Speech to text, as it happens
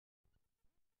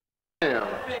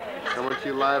Coming to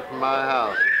you live from my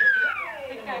house.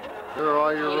 Here are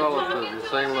all your relatives in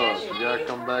St. Louis. You gotta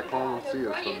come back home and see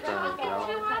us sometime, pal.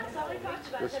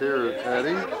 This here is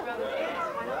Eddie.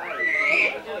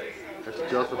 That's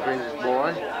Josephine's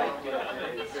boy.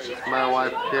 That's my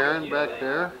wife Karen back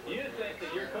there.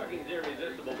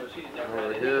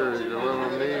 Over here is your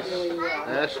little niece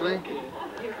Ashley.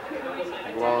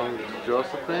 Belongs to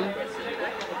Josephine.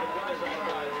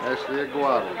 Ashley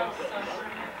Aguado.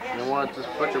 And I want to just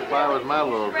put your by with my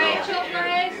little girl.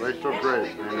 Rachel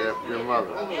Grace, named after your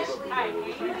mother.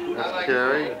 That's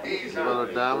Carrie,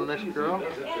 brother Dominic's girl.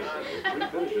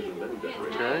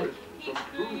 Okay.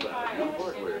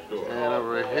 And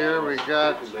over here we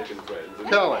got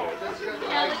Kelly.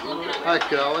 Hi,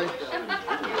 Kelly.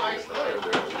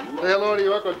 Say hello to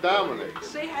your Uncle Dominic.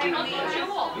 Say hi to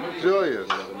me. Julius.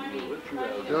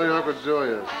 Uncle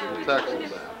Julius in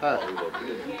Texas. Hi.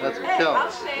 That's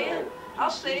Kelly. I'll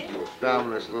say it.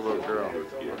 Dominic's little girl.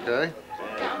 Okay?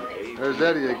 There's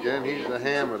Eddie again. He's the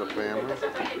ham of the family.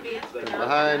 And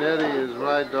behind Eddie is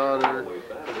my daughter,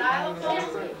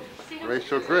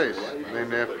 Rachel Grace,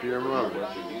 named after your mother.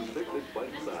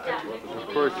 Of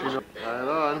course, you know. Right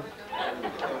on.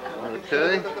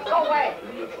 Okay.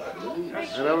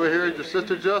 And over here is your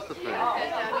sister Josephine.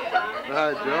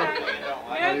 Hi, Joe.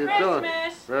 How you doing?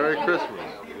 Merry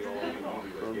Christmas.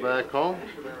 Going back home.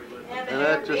 And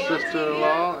that's your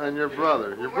sister-in-law and your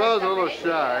brother. Your brother's a little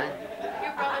shy.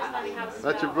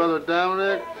 That's your brother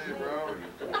Dominic.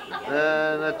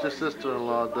 And that's your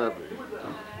sister-in-law Debbie.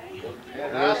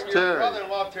 And that's Terry.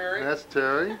 And that's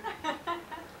Terry.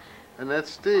 And that's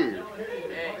Steve.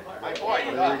 My boy.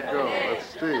 There you go. That's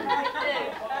Steve.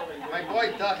 My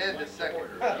boy Doug had the second.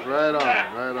 Right on,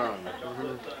 right on.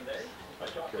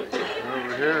 Okay. And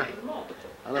over here,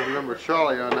 I don't remember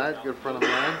Charlie on that, good friend of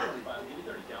mine.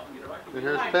 And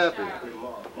here's Pappy.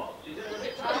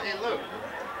 Hey, look.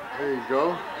 There you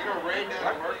go.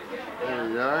 There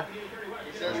you are.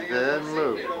 And Dad and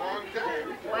Luke. You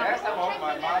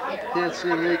can't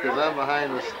see me because I'm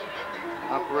behind this,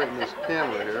 operating this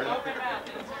camera here. I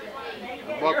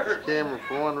bought this camera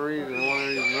for one reason and one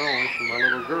reason only, for my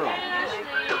little girl.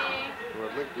 So I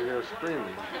think you hear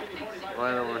screaming.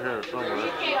 Right over here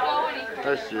somewhere.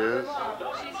 There she is.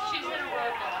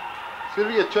 See if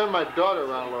you can turn my daughter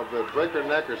around a little bit, break her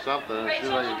neck or something, and see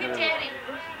if I can get her.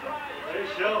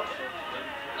 Rachel.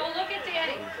 Go look at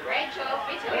Daddy. Rachel.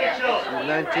 She's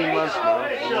 19 months now.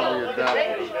 She's only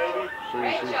adopted. So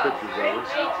you see pictures of her.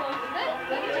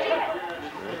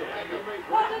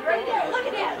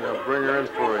 I'll bring her in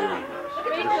for you.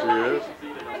 There she is.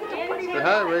 Say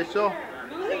hi, Rachel.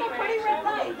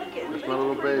 That's my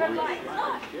little baby.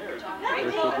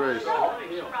 Rachel Grace.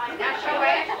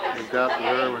 Adopted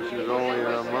her when she was only a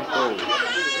month old.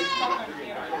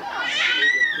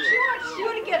 She wants you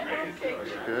to get her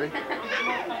picture. Okay.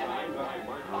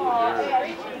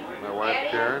 My wife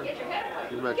Karen.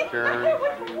 You met Karen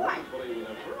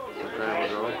some time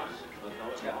ago.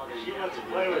 She wants to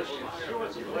play with you. She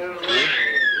wants to play with you.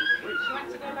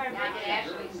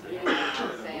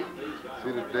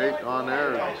 See the date on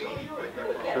there?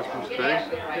 Christmas Day.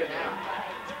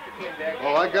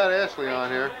 Oh, I got Ashley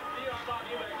on here.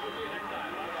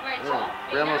 Yeah,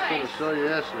 Grandma's going to show you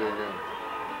Ashley again.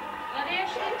 Let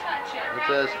Ashley touch it. That's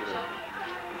Ashley.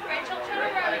 Rachel, turn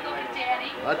around and look at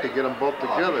Daddy. I'd like to get them both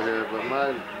together here, but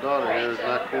my daughter here is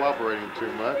not cooperating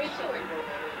too much.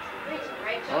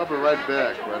 I'll be right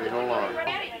back, buddy. Hold on.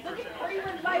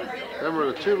 Remember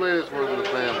the two latest ones in the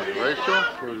family. Rachel,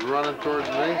 who's running towards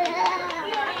me.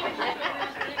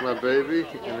 My baby,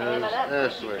 and there's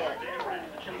Ashley.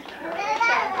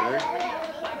 Okay.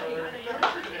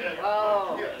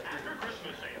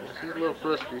 She's a little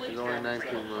frisky. She's only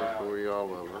 19 months, but we all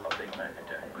love her.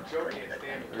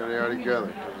 There they are together.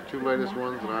 The two latest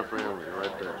ones in our family,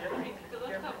 right there.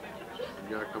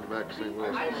 You gotta come back to St.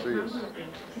 Louis to see us.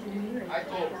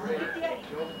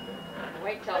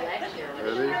 Wait till next year.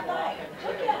 Ready?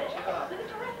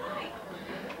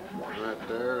 Right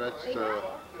there, that's Kelly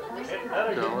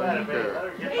and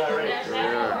Kara. There we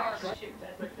are.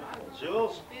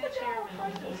 Jules?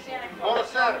 On a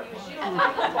center.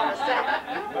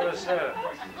 What is that?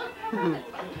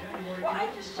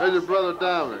 There's your brother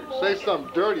Dominic. Say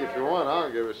something dirty if you want. I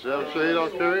don't give a shit. I'm sure he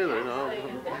don't care either, you know.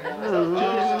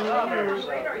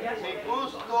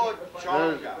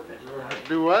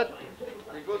 Do what?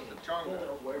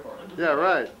 Yeah,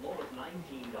 right.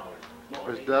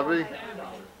 There's Debbie.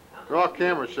 They're all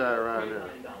camera shy around here.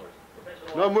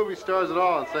 No movie stars at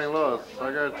all in St. Louis.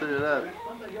 I gotta tell you that.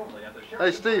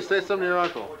 Hey, Steve, say something to your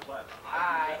uncle.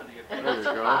 Hi. There you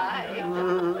go.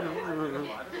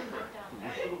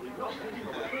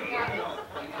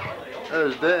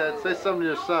 There's Dad. Say something to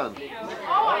your son.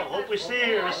 Oh, hope we see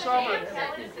you this summer.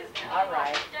 All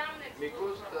right.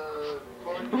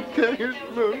 Okay, here's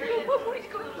Lou. Hey,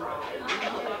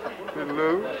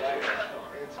 Lou.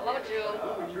 Hello, Jewel.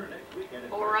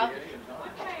 Laura,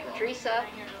 Teresa,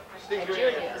 and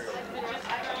Julius.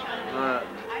 All right.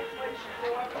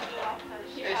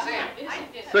 Hey, Sam.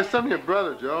 Say something to your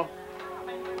brother, Joe.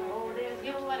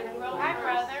 Hi,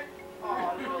 brother.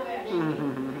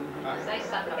 Say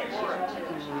something to Laura, too.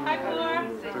 Hi, Cora.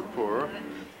 Say poor.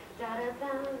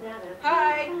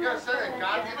 Hi. You gotta say that.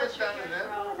 God did this, that, and that.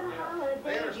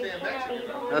 They understand Mexican.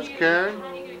 That's Karen.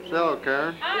 Say hello,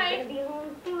 Karen.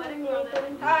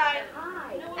 Hi.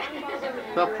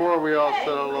 Hi. Tell poor we all said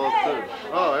hello too.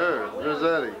 Oh, there's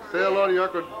Eddie. Say hello to your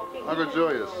Uncle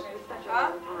Julius.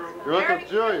 Huh? Your Uncle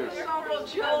Julius. Your Uncle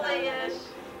Julius.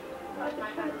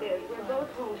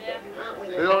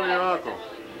 Say hello to your uncle.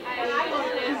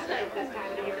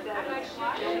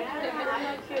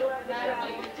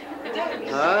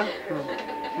 Huh?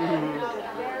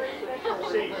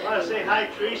 Say hi,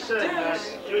 Teresa and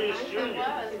Julius Jr.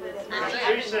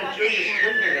 Teresa and Julius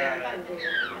Jr.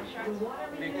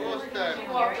 Me gusta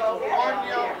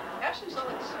coño.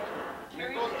 Me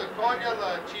gusta coño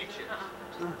la chicha.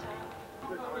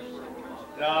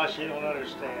 No, she don't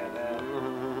understand that.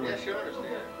 Yeah, she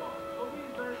understands.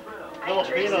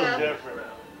 Filipino's different.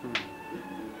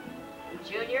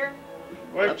 Junior?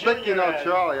 Where's I think you know Junior at?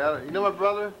 Charlie. You know my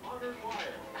brother?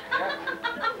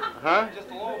 Huh? Just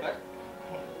a little bit.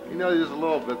 You know just a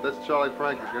little bit. That's Charlie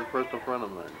Frank, a good personal friend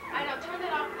of mine. I know. Turn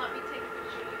that off and let me take a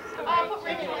picture. Oh, put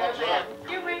Rachel over there.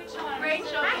 You're Rachel.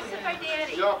 Rachel. Hi, sit by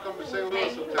Daddy. Y'all come to St.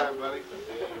 Louis sometime, buddy.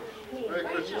 Merry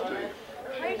Christmas to you.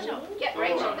 Rachel. Get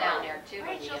Rachel down there, too.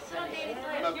 when you Rachel, get sit on finished.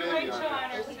 Daddy's My lap. baby Rachel on on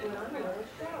her. it.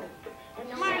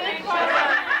 Come on, Rachel.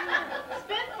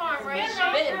 Spin farm,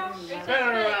 Rachel. Turn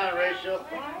her around, Rachel.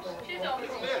 She's over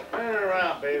here. Turn her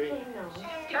around, baby.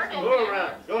 Turn it. Go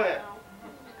around. Go ahead.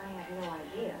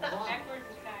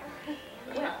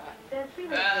 Spin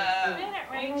it,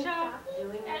 Rachel.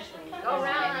 Go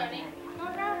around, honey. Go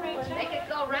around, Rachel. Make it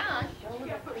go around.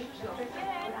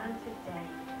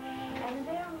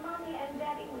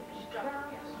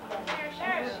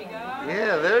 There she goes.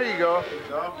 Yeah, there you go.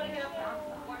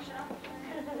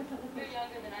 You're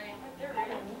younger than I am. You're younger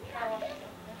than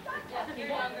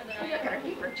I am. You're gonna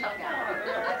keep her tongue out.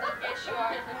 Yes, you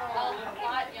are. A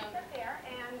lot younger.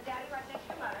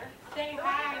 Say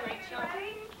hi, Rachel.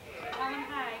 Tell him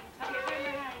hi. Tell him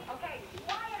hi. Okay,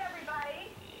 quiet everybody.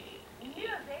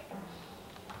 Music.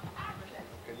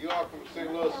 And you all come to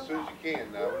St. Louis as soon as you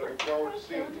can now. We're looking forward to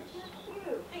seeing you.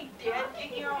 Hey, Dad,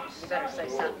 get your own You better say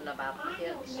something about the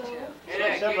kids, too.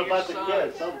 Say something about the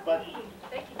kids. Something about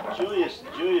Julius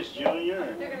Jr.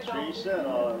 and Teresa and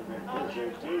all of their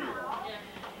kids there too.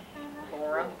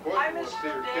 Laura. I miss See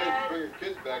your kids, Dad. bring your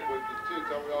kids back with you too.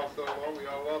 Tell me all so long. We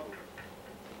all love them.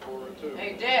 Forward too.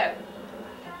 Hey, Dad, Boys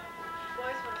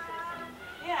want to say something.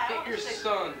 Yeah, I get want your to say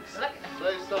sons Look.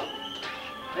 Say something.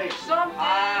 Hey, something.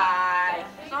 hi.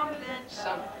 Something.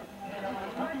 Some.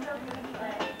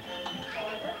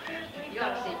 You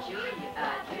ought to see Junior,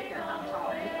 how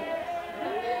tall he is.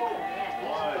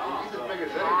 why, He's as big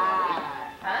as Wow. anybody.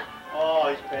 Huh? oh,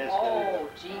 he's past Oh,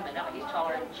 gee, but no, he's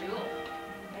taller than Jewel.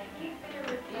 He's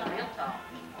real tall.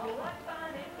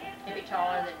 He'd be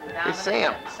taller than Dominic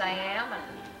Sam. and Sam, and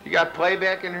You got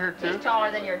playback in here he's too?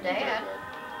 taller than your dad.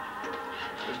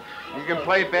 You can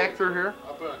play back through here?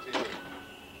 I'll put it on TV.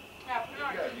 Yeah, put it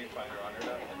on. Yeah, you find her on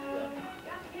there.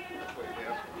 That's what you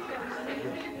ask.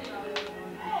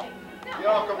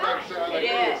 Y'all come back and say, I like you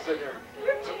to sit here.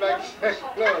 Come back and say,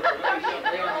 look, let me shut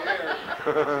down the air.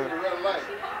 The red light.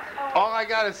 All I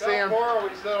got is Tell Sam. Cora we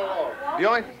said hello. The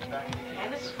only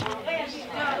Let's go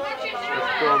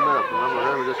on that. Remember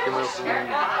him? We just came in from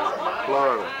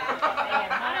Florida.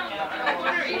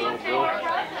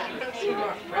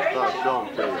 I'll show him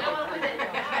to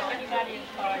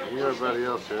you. You everybody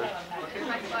else here.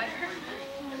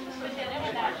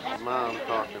 Mom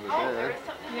talking to Dad.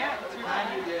 Yeah.